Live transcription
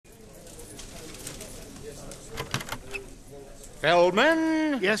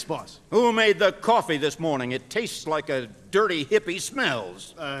Feldman? Yes, boss. Who made the coffee this morning? It tastes like a dirty hippie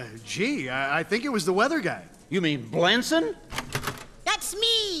smells. Gee, I think it was the weather guy. You mean Blanson? That's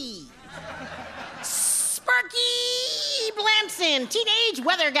me! Sparky Blanson, teenage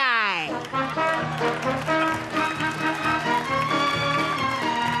weather guy.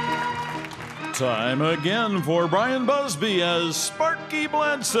 Time again for Brian Busby as Sparky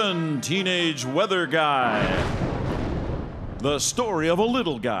Blanson, teenage weather guy. The story of a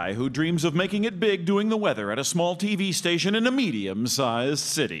little guy who dreams of making it big doing the weather at a small TV station in a medium-sized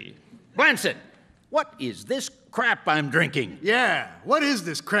city. Blanson, what is this crap I'm drinking? Yeah, what is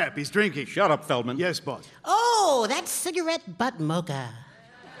this crap he's drinking? Shut up, Feldman. Yes, boss. Oh, that's cigarette butt mocha.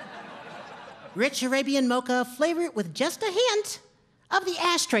 Rich Arabian mocha flavored with just a hint of the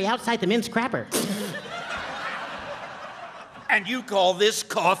ashtray outside the men's crapper. And you call this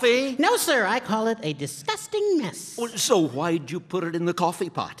coffee? No, sir, I call it a disgusting mess. Well, so why'd you put it in the coffee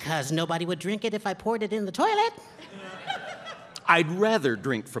pot? 'Cause nobody would drink it if I poured it in the toilet. I'd rather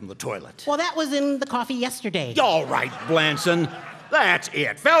drink from the toilet. Well, that was in the coffee yesterday. All right, Blanson. That's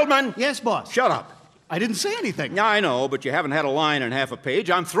it. Feldman! Yes, boss. Shut up. I didn't say anything. Yeah, I know, but you haven't had a line and half a page.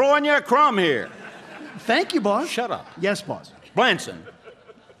 I'm throwing you a crumb here. Thank you, boss. Shut up. Yes, boss. Blanson,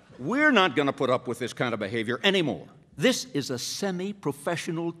 we're not going to put up with this kind of behavior anymore. This is a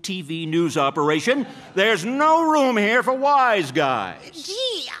semi-professional TV news operation. There's no room here for wise guys.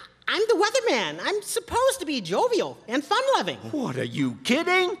 Gee, I'm the weatherman. I'm supposed to be jovial and fun-loving. What, are you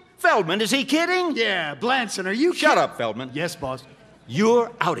kidding? Feldman, is he kidding? Yeah, Blanson, are you Shut up, Feldman. Yes, boss.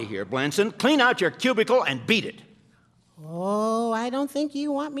 You're out of here, Blanson. Clean out your cubicle and beat it. Oh, I don't think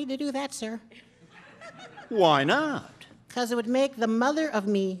you want me to do that, sir. Why not? 'Cause it would make the mother of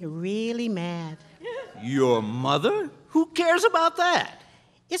me really mad. Your mother? Who cares about that?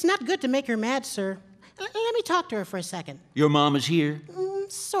 It's not good to make her mad, sir. Let me talk to her for a second. Your mom is here?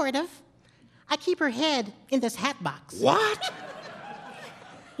 Sort of. I keep her head in this hat box. What?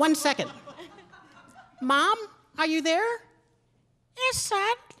 1 second. Mom, are you there? Yes,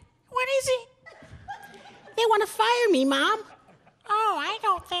 son. What is it? They want to fire me, Mom. Oh, I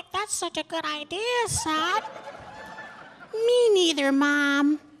don't think that's such a good idea, son. Me neither,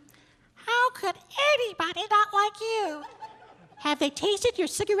 Mom. How could anybody not like you? Have they tasted your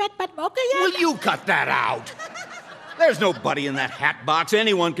cigarette butt mocha yet? Will you cut that out? There's nobody in that hat box.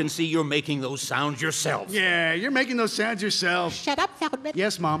 Anyone can see you're making those sounds yourself. Yeah, you're making those sounds yourself. Shut up, Feldman.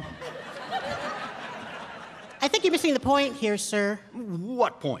 Yes, Mom. I think you're missing the point here, sir.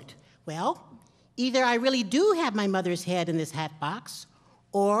 What point? Well, either I really do have my mother's head in this hat box,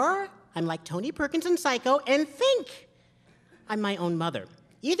 or I'm like Tony Perkins in Psycho and think I'm my own mother.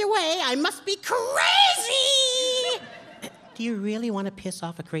 Either way, I must be crazy! Do you really want to piss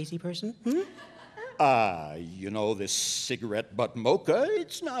off a crazy person? This cigarette butt mocha,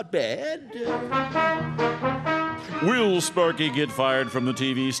 it's not bad. Will Sparky get fired from the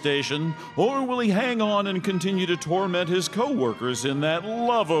TV station, or will he hang on and continue to torment his co-workers in that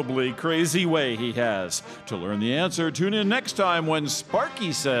lovably crazy way he has? To learn the answer, tune in next time when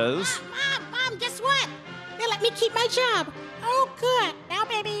Sparky says... Mom, guess what? They let me keep my job. Oh, good. Now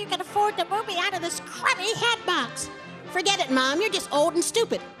maybe you can afford to move me out of this crummy hat box. Forget it, Mom. You're just old and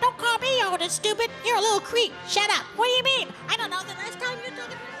stupid. Don't call me old and stupid. You're a little creep. Shut up. What do you mean? I don't know. The last time you took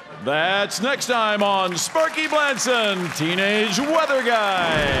it... That's next time on Sparky Blanson, Teenage Weather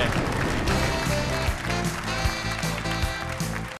Guy.